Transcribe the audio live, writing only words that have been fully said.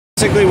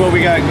Basically what we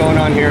got going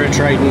on here at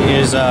Tritton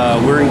is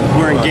we're in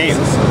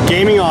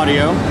gaming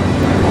audio,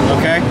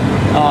 okay?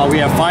 We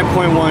have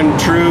 5.1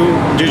 true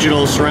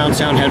digital surround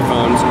sound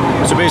headphones.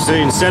 So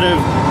basically, instead of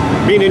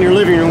being in your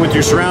living room with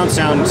your surround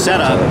sound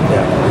setup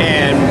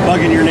and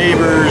bugging your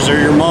neighbors or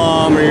your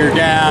mom or your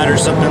dad or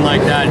something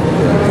like that,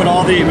 we put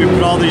all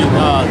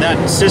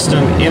that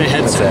system in a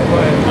headset,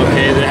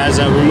 okay? That has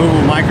a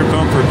removable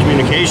microphone for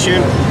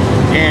communication.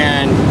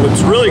 And what's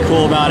really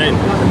cool about it,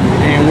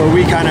 and where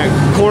we kind of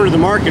corner the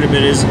market a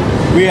bit, is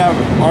we have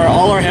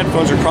all our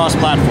headphones are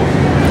cross-platform.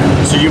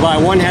 So you buy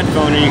one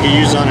headphone and you can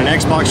use it on an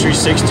Xbox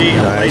 360,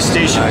 a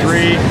PlayStation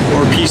 3,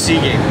 or a PC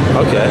game.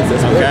 Okay.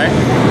 Okay.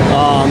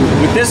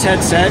 With this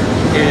headset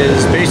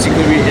is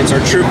basically it's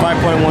our true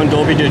 5.1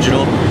 Dolby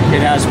Digital.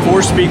 It has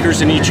 4 speakers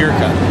in each ear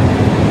cup.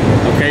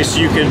 Okay, so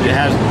you could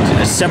have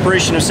a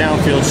separation of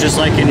sound fields just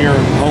like in your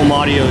home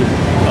audio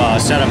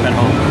setup at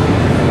home.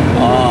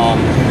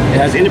 It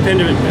has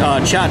independent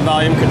chat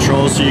volume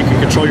controls, so you can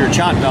control your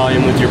chat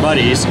volume with your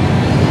buddies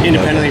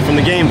independently from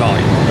the game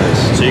volume.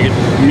 Nice. So you can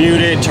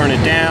mute it, turn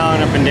it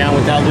down, up and down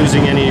without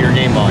losing any of your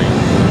game volume,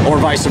 or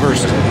vice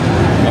versa.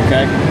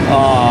 Okay.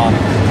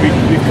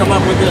 We've come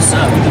up with this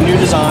with the new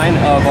design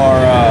of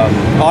our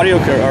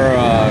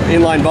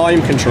inline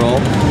volume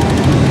control.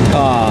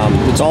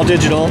 It's all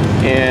digital,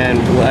 and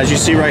as you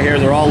see right here,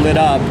 they're all lit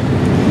up.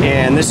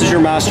 And this is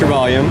your master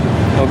volume.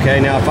 Okay,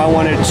 now if I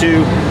wanted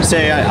to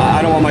say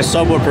I don't want my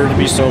subwoofer to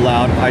be so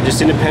loud, I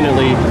just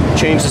independently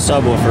change the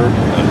subwoofer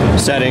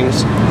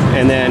settings,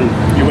 and then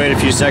you wait a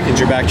few seconds,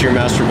 you're back to your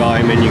master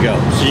volume, and you go.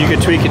 So you can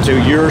tweak it to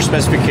your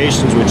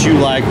specifications, what you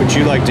like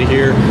to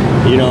hear.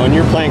 You know, and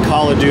you're playing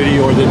Call of Duty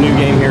or the new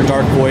game here,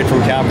 Dark Void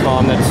from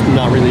Capcom, that's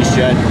not released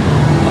yet.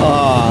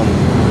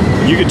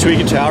 You can tweak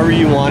it to however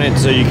you want it,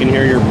 so you can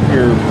hear your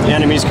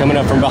enemies coming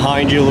up from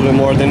behind you a little bit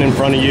more than in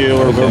front of you,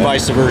 or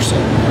vice versa.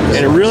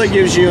 And it really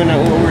gives you, and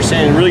what we're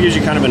saying, it really gives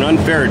you kind of an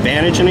unfair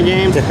advantage in a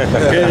game.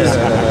 Because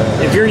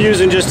if you're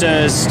using just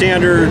a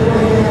standard,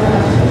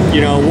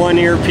 one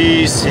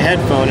earpiece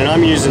headphone, and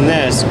I'm using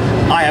this,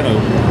 I have a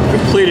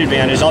complete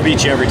advantage. I'll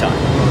beat you every time.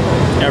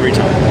 Every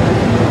time.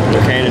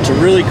 Okay, and it's a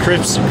really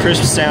crisp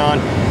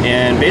sound,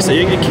 and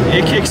basically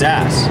it kicks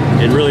ass.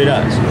 It really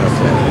does.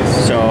 Okay.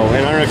 So,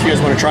 and I don't know if you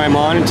guys want to try them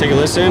on and take a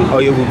listen. Oh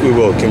yeah, we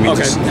will. Can we?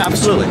 Okay, just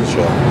absolutely.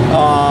 Sure.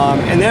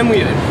 And then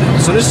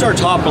so this is our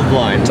top of the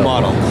line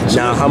model.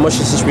 Now, how much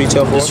does this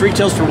retail for? This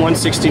retails for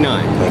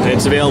 $169. Okay,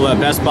 it's available at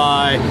Best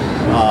Buy,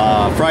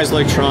 Fry's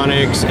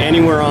Electronics,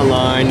 anywhere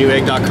online,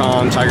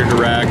 Newegg.com, Tiger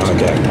Direct.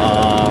 Okay.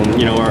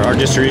 Our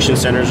distribution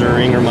centers are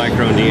Ringer,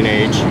 Micro, and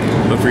D&H.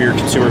 But for your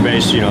consumer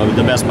base,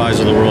 the Best Buys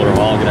of the world are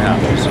all going to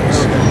have those.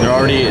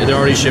 They're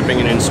already shipping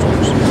and in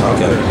stores.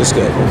 Okay, that's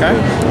good. Okay.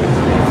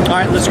 All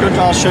right, let's go.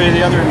 I'll show you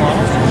the other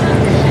models.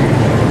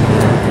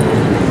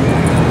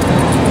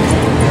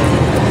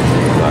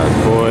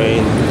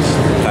 Void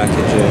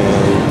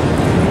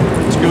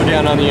packaging. Let's go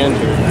down on the end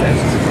here.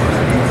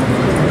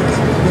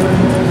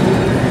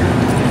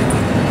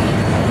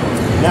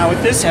 Now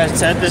with this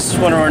headset, this is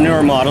one of our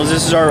newer models.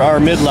 This is our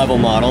mid-level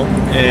model.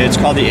 It's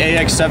called the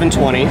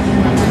AX720,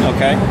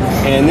 okay?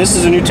 And this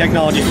is a new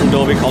technology from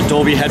Dolby called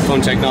Dolby Headphone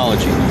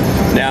Technology.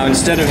 Now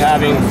instead of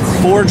having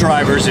 4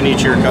 drivers in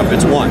each ear cup,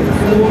 it's 1.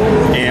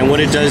 And what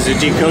it does, it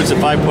decodes the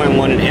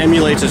 5.1 and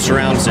emulates a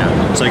surround sound.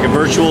 It's like a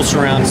virtual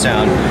surround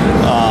sound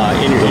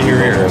in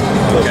your ear,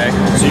 okay?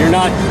 So you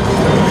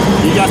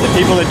got the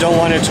people that don't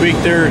want to tweak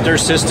their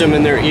system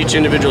and each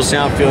individual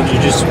sound field.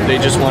 They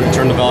just want to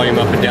turn the volume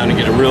up and down and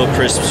get a real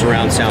crisp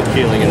surround sound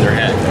feeling in their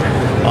head.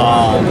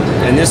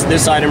 And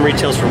this item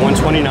retails for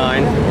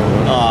 $129.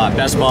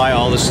 Best Buy,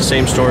 all the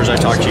same stores I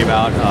talked to you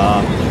about.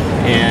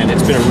 And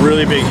it's been a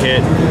really big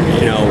hit,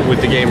 with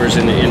the gamers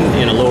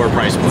in a lower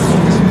price point.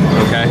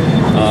 Okay,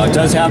 it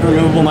does have a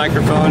removable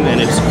microphone,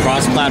 and it's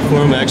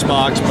cross-platform: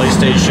 Xbox,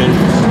 PlayStation,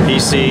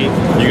 PC.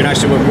 You can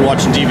actually be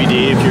watching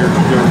DVD if your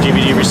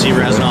DVD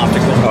receiver has an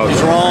optical. Okay.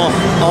 These are all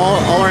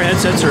our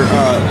headsets are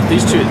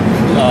these 2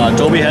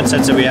 Dolby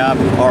headsets that we have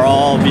are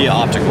all via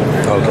optical.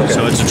 Okay.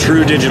 So it's a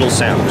true digital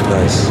sound.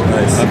 Nice.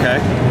 Okay.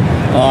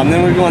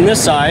 Then we go on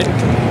this side.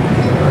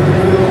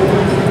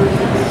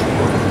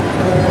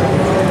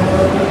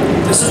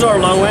 This is our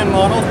low-end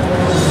model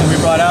that we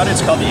brought out.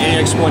 It's called the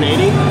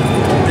AX180.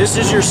 This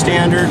is your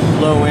standard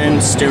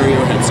low-end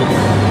stereo headset.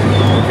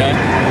 Okay,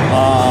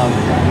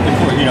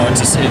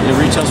 it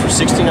retails for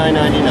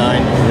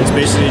 $69.99. It's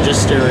basically just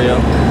stereo.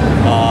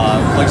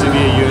 Plugs in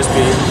via USB.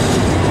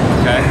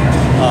 Okay,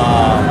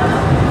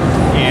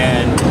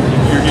 and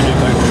you're getting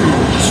a true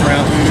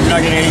surround. You're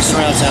not getting any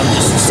surround sound,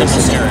 just simple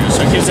stereo.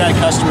 So it gives that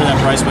customer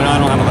that price point. I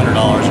don't have $100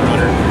 or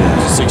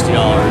 $160,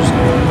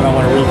 but I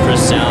want a real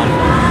crisp sound.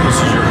 This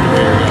is your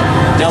stereo.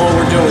 Now what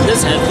we're doing with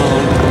this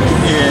headphone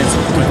is,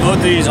 with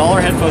both these, all our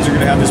headphones are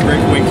going to have this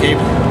breakaway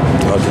cable.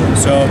 Okay.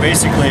 So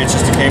basically it's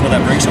just a cable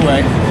that breaks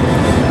away.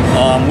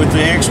 With the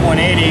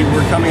AX180,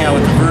 we're coming out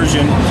with the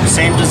version,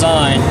 same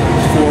design,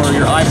 for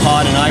your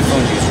iPod and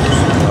iPhone users.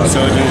 So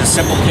it's a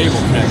simple cable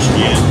connection.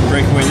 You just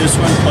break away this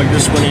one, plug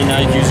this one in, now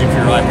you can use it for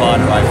your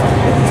iPod or iPhone.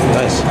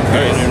 Nice.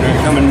 Okay, and they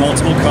come in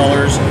multiple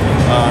colors,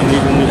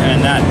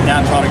 and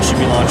that product should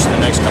be launched in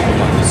the next couple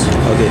months.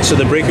 Okay, so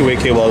the breakaway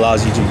cable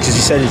allows you to, because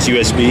you said it's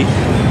USB,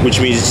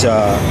 which means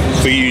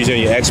for you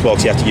using your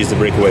Xbox, you have to use the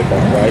breakaway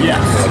part, right?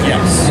 Yes,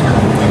 yes.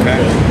 Okay.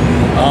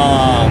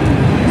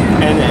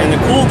 And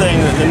the cool thing,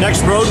 the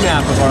next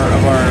roadmap of our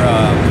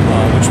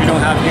which we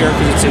don't have here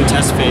because it's in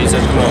test phase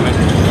at the moment.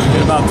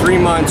 In about 3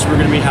 months, we're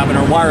going to be having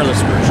our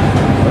wireless version.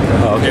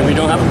 Okay, we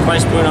don't have a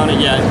price point on it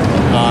yet.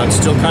 It's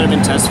still kind of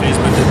in test phase,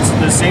 but it's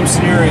the same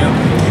scenario.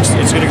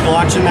 It's going to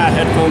launch in that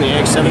headphone, the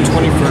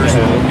AX720 first,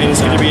 and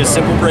it's going to be a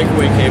simple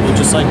breakaway cable,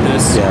 just like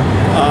this,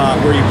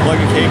 where you plug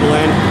a cable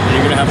in, and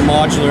you're going to have a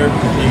modular.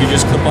 You can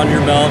just clip on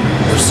your belt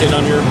or sit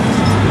on your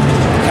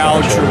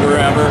couch or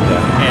wherever,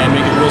 and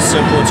make it real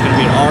simple. It's going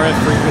to be an RF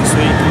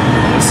frequency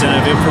instead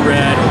of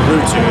infrared or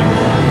Bluetooth.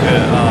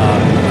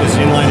 Because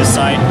inline of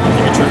sight,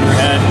 you can turn your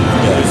head,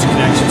 lose the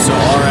connection. So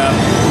RF,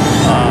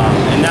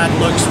 and that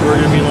looks, we're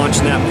going to be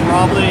launching that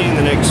probably in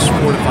the next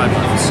 4 to 5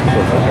 months,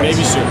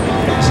 maybe sooner,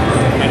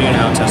 depending on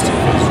how testing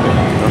goes.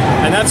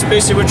 And that's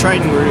basically what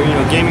Tritton. We're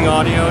gaming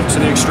audio to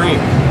the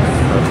extreme.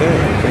 Okay,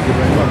 thank you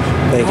very much.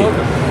 Thank you.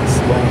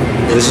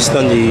 This is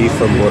Thundy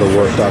from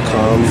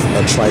Booredatwork.com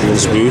at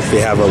Tritton's booth.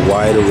 They have a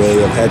wide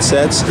array of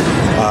headsets.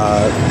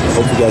 I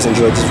hope you guys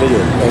enjoyed this video.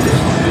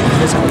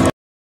 Thank you.